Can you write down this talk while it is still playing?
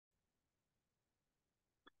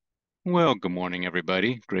Well, good morning,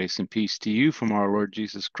 everybody. Grace and peace to you from our Lord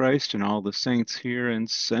Jesus Christ and all the saints here in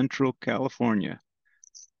Central California.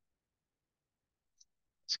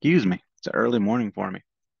 Excuse me, it's an early morning for me.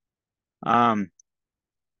 Um,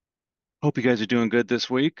 Hope you guys are doing good this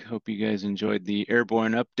week. Hope you guys enjoyed the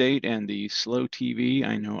airborne update and the slow TV.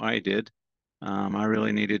 I know I did. I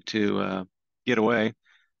really needed to get away,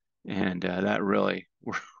 and that really,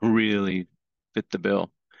 really fit the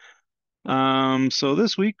bill. So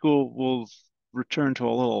this week we'll return to a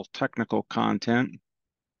little technical content.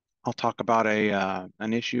 I'll talk about a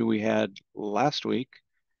an issue we had last week.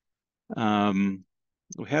 Um,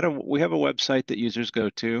 we have a website that users go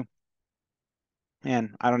to,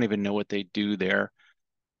 and I don't even know what they do there.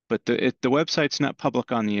 But the website's not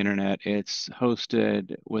public on the internet. It's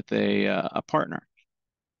hosted with a partner.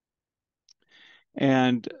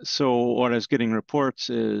 And so what I was getting reports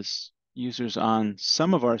is users on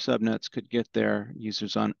some of our subnets could get there,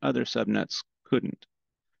 users on other subnets couldn't.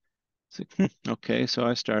 It's like, okay, so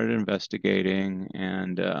I started investigating,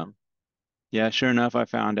 and yeah, sure enough, I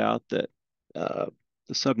found out that uh,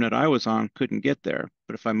 the subnet I was on couldn't get there,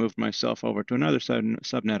 but if I moved myself over to another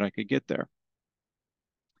subnet, I could get there.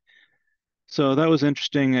 So that was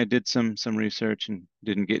interesting. I did some research and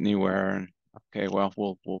didn't get anywhere. And okay, well,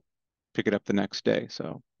 we'll pick it up the next day.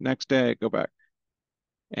 So next day, I go back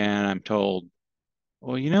and I'm told,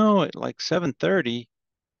 well, at like 7:30,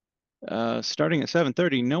 starting at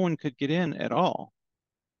 7:30, no one could get in at all.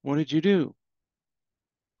 What did you do?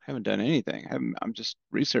 I haven't done anything. I'm just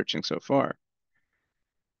researching so far.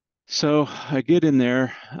 So I get in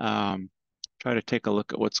there, try to take a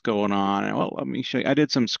look at what's going on. And well, let me show you. I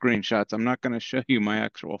did some screenshots. I'm not going to show you my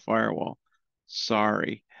actual firewall.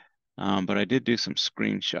 Sorry. But I did do some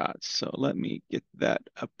screenshots. So let me get that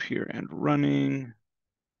up here and running.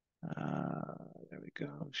 Uh, there we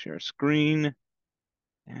go. Share screen.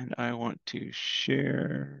 And I want to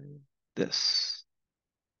share this.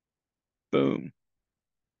 Boom.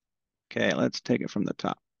 Okay, let's take it from the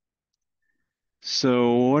top.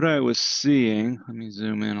 So what I was seeing, let me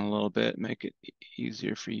zoom in a little bit, make it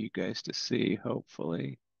easier for you guys to see,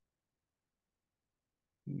 hopefully.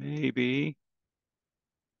 Maybe.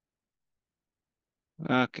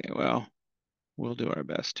 Okay, well, we'll do our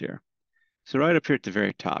best here. So right up here at the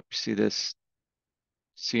very top, you see this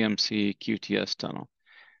CMC QTS tunnel.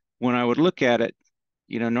 When I would look at it,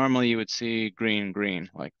 normally you would see green, green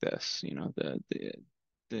like this.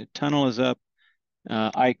 The tunnel is up,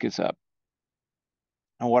 Ike is up.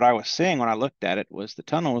 And what I was seeing when I looked at it was the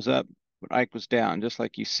tunnel was up, but Ike was down, just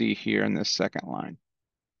like you see here in this second line.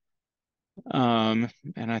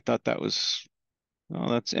 And I thought that was, well,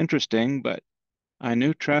 that's interesting, but I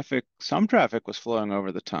knew some traffic was flowing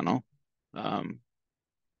over the tunnel, um,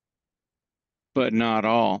 but not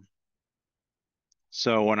all.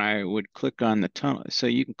 So when I would click on the tunnel, so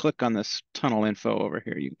you can click on this tunnel info over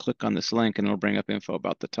here. You can click on this link and it'll bring up info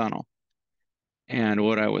about the tunnel. And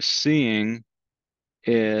what I was seeing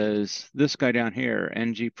is this guy down here,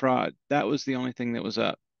 NG Prod. That was the only thing that was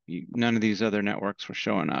up. None of these other networks were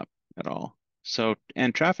showing up at all. So,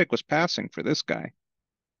 and traffic was passing for this guy,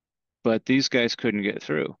 but these guys couldn't get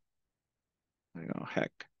through. I go,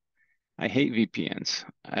 heck, I hate VPNs.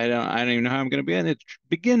 I don't even know how I'm going to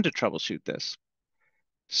begin to troubleshoot this.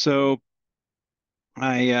 So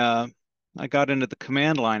I uh, I got into the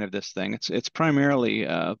command line of this thing. It's primarily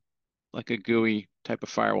like a GUI type of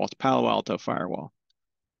firewall. It's Palo Alto firewall.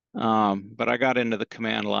 But I got into the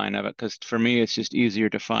command line of it because for me it's just easier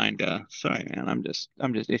to find. Sorry, man, I'm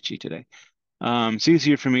just itchy today. It's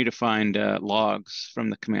easier for me to find logs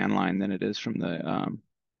from the command line than it is from the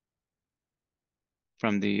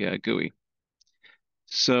GUI.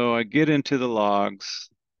 So I get into the logs,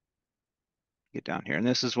 get down here, and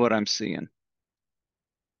this is what I'm seeing.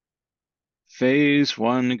 Phase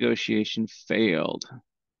one negotiation failed,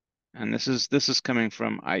 and this is coming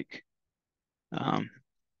from Ike. Um,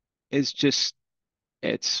 it's just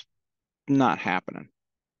it's not happening.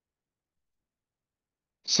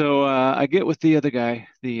 So I get with the other guy,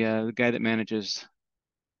 the guy that manages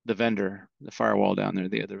the vendor, the firewall down there,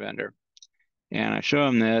 the other vendor, and I show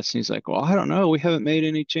him this, and he's like, "Well, I don't know. We haven't made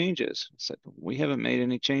any changes." I said, "We haven't made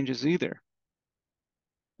any changes either.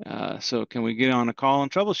 So can we get on a call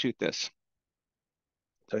and troubleshoot this?"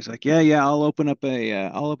 So he's like, "Yeah, I'll open up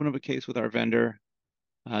a case with our vendor.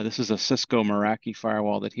 This is a Cisco Meraki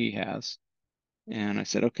firewall that he has." And I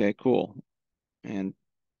said, "Okay, cool." And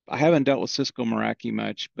I haven't dealt with Cisco Meraki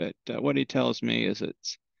much, but what he tells me is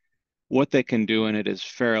it's what they can do in it is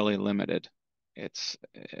fairly limited. It's,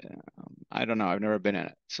 I don't know, I've never been in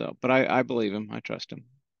it. So, but I believe him. I trust him.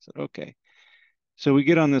 I said, okay. So we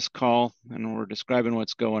get on this call and we're describing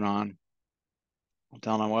what's going on. I'm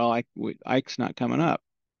telling them, well, Ike's not coming up.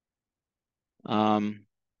 And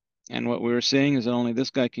what we were seeing is that only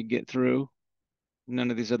this guy could get through.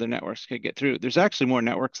 None of these other networks could get through. There's actually more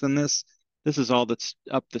networks than this. This is all that's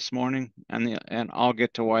up this morning, and I'll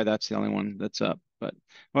get to why that's the only one that's up. But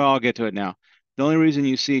well, I'll get to it now. The only reason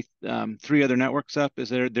you see three other networks up is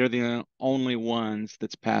they're the only ones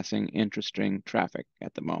that's passing intra-string traffic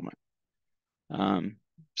at the moment. Um,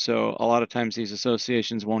 so a lot of times these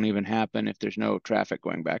associations won't even happen if there's no traffic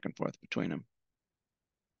going back and forth between them.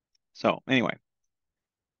 So anyway,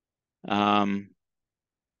 um,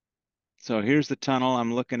 so here's the tunnel.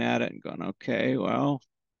 I'm looking at it and going, okay, well,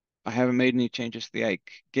 I haven't made any changes to the Ike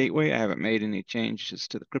gateway. I haven't made any changes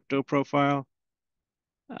to the crypto profile.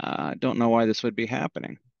 I don't know why this would be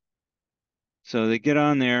happening. So they get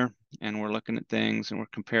on there and we're looking at things and we're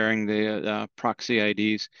comparing the proxy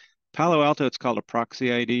IDs. Palo Alto, it's called a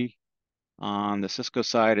proxy ID. On the Cisco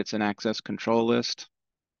side, it's an access control list.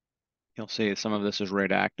 You'll see some of this is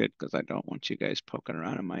redacted because I don't want you guys poking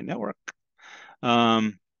around in my network.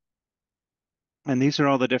 And these are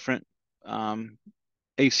all the different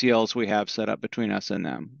ACLs we have set up between us and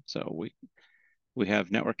them. So we have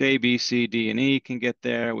network A, B, C, D, and E can get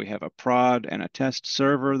there. We have a prod and a test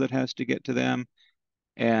server that has to get to them.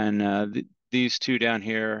 And these two down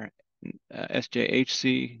here,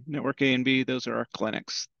 SJHC, network A and B, those are our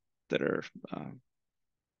clinics that are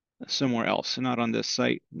somewhere else, not on this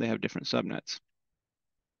site. They have different subnets.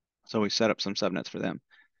 So we set up some subnets for them.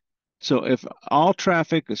 So if all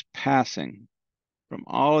traffic is passing from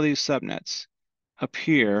all of these subnets up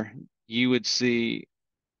here, you would see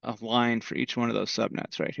a line for each one of those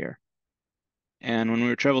subnets right here. And when we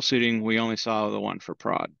were troubleshooting, we only saw the one for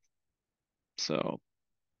prod. So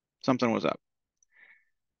something was up.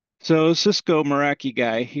 So Cisco Meraki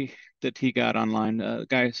guy, he got online,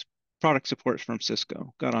 guy's product support from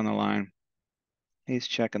Cisco, got on the line. He's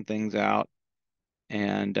checking things out.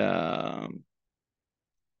 And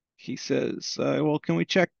he says, well, can we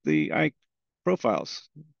check the Ike profiles?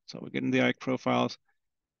 So we get in the Ike profiles.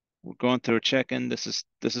 We're going through a check-in. This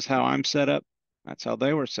is how I'm set up. That's how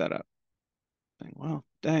they were set up. Think, well,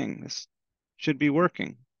 dang, this should be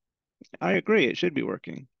working. I agree, it should be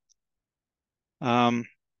working.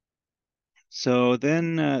 So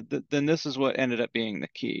then this is what ended up being the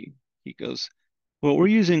key. He goes, well, we're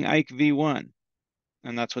using Ike V1.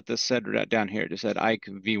 And that's what this said right down here. It just said Ike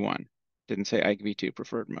V1. Didn't say Ike V2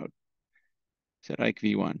 preferred mode. It said Ike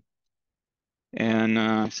V1. And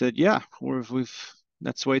I said, yeah,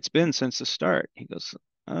 that's the way it's been since the start. He goes,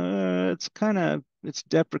 it's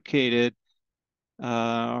deprecated.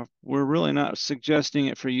 We're really not suggesting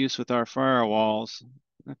it for use with our firewalls.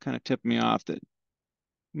 That kind of tipped me off that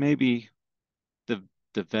maybe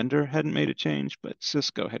the vendor hadn't made a change, but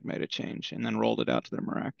Cisco had made a change and then rolled it out to their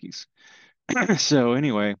Meraki's. So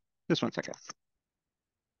anyway, just 1 second.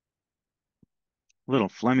 A little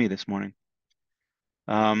phlegmy this morning.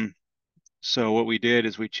 So what we did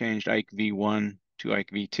is we changed Ike V1 to Ike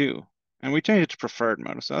V2, and we changed it to preferred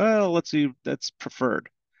mode. So let's see, that's preferred.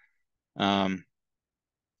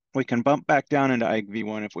 We can bump back down into Ike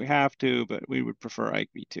V1 if we have to, but we would prefer Ike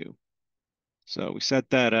V2. So we set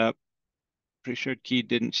that up. Pretty sure key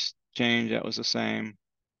didn't change. That was the same.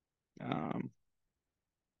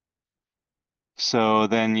 So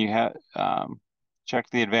then you had check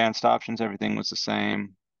the advanced options. Everything was the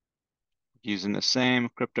same. Using the same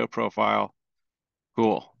crypto profile.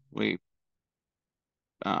 Cool. We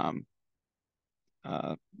um,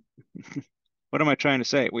 uh, what am I trying to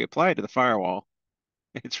say? We applied to the firewall.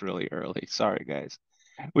 It's really early. Sorry, guys.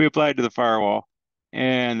 We applied to the firewall,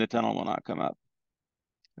 and the tunnel will not come up.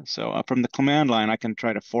 So from the command line, I can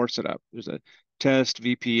try to force it up. There's a test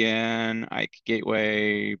VPN, IKE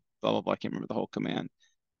gateway, blah, blah, blah. I can't remember the whole command.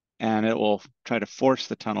 And it will try to force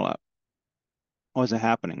the tunnel up. What wasn't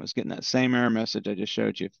happening? It was getting that same error message I just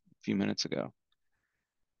showed you a few minutes ago.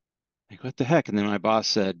 Like, what the heck? And then my boss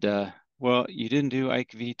said, well, you didn't do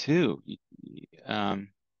IKE v2. You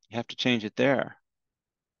have to change it there.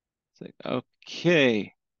 It's like,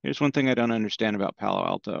 okay. Here's one thing I don't understand about Palo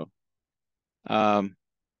Alto.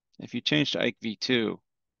 If you change to Ike v2,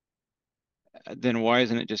 then why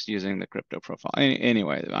isn't it just using the crypto profile?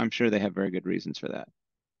 Anyway, I'm sure they have very good reasons for that.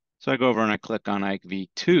 So I go over and I click on Ike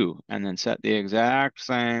v2 and then set the exact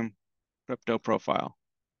same crypto profile.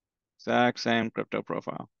 Exact same crypto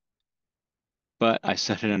profile. But I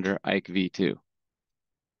set it under Ike v2.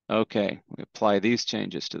 Okay, we apply these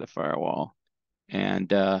changes to the firewall. And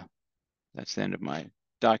that's the end of my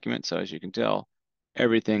document. So as you can tell,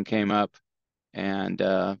 everything came up, and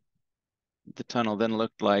the tunnel then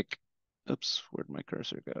looked like Oops, where'd my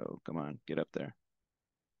cursor go? Come on, get up there.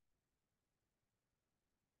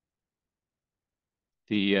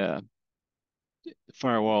 The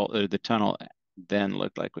firewall, or the tunnel then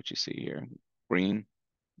looked like what you see here. Green,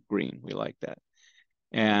 green. We like that.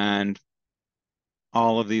 And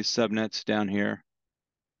all of these subnets down here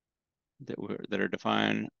that are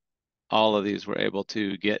defined, all of these were able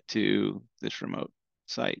to get to this remote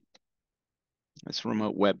site, this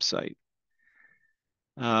remote website.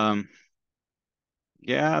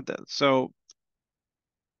 Yeah, so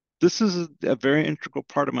this is a very integral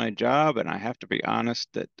part of my job, and I have to be honest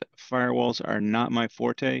that firewalls are not my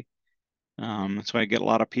forte. That's why I get a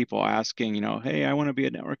lot of people asking, hey, I want to be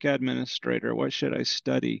a network administrator. What should I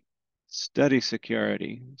study? Study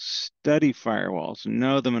security, study firewalls,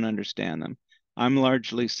 know them and understand them. I'm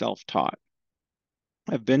largely self-taught.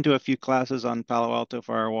 I've been to a few classes on Palo Alto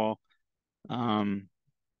firewall, um,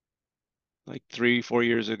 like 3, 4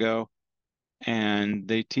 years ago, and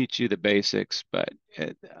they teach you the basics, but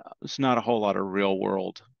it's not a whole lot of real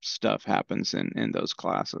world stuff happens in those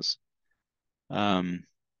classes. Um,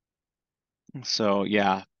 so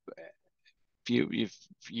yeah, if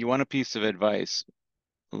you want a piece of advice,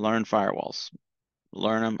 learn firewalls,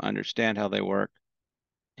 learn them, understand how they work,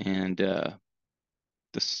 and the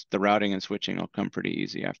routing and switching will come pretty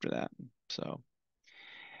easy after that. So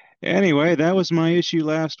anyway, that was my issue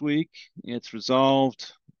last week. It's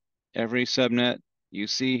resolved. Every subnet you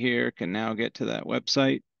see here can now get to that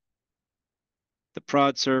website. The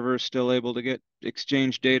prod server is still able to get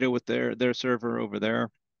exchange data with their server over there,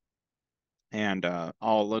 and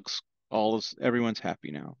everyone's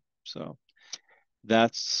happy now. So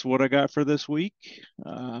that's what I got for this week.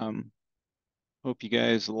 Hope you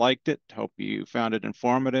guys liked it. Hope you found it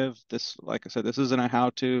informative. This, like I said, this isn't a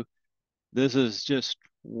how-to. This is just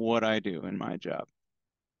what I do in my job.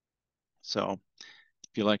 So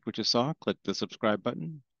if you liked what you saw, click the subscribe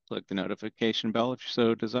button, click the notification bell if you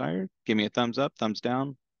so desire. Give me a thumbs up, thumbs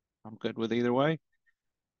down. I'm good with either way.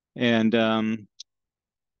 And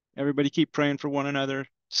everybody keep praying for one another.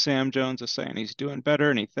 Sam Jones is saying he's doing better,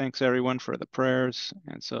 and he thanks everyone for the prayers.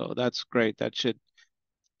 And so that's great. That should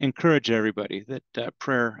encourage everybody that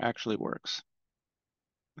prayer actually works.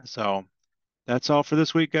 So that's all for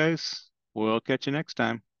this week, guys. We'll catch you next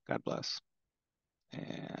time. God bless.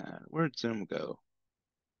 And where'd Zoom go?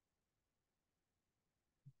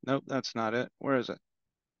 Nope, that's not it. Where is it?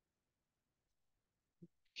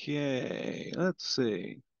 Okay, let's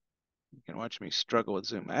see. You can watch me struggle with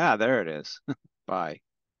Zoom. Ah, there it is. Bye.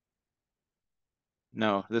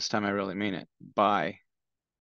 No, this time I really mean it. Bye.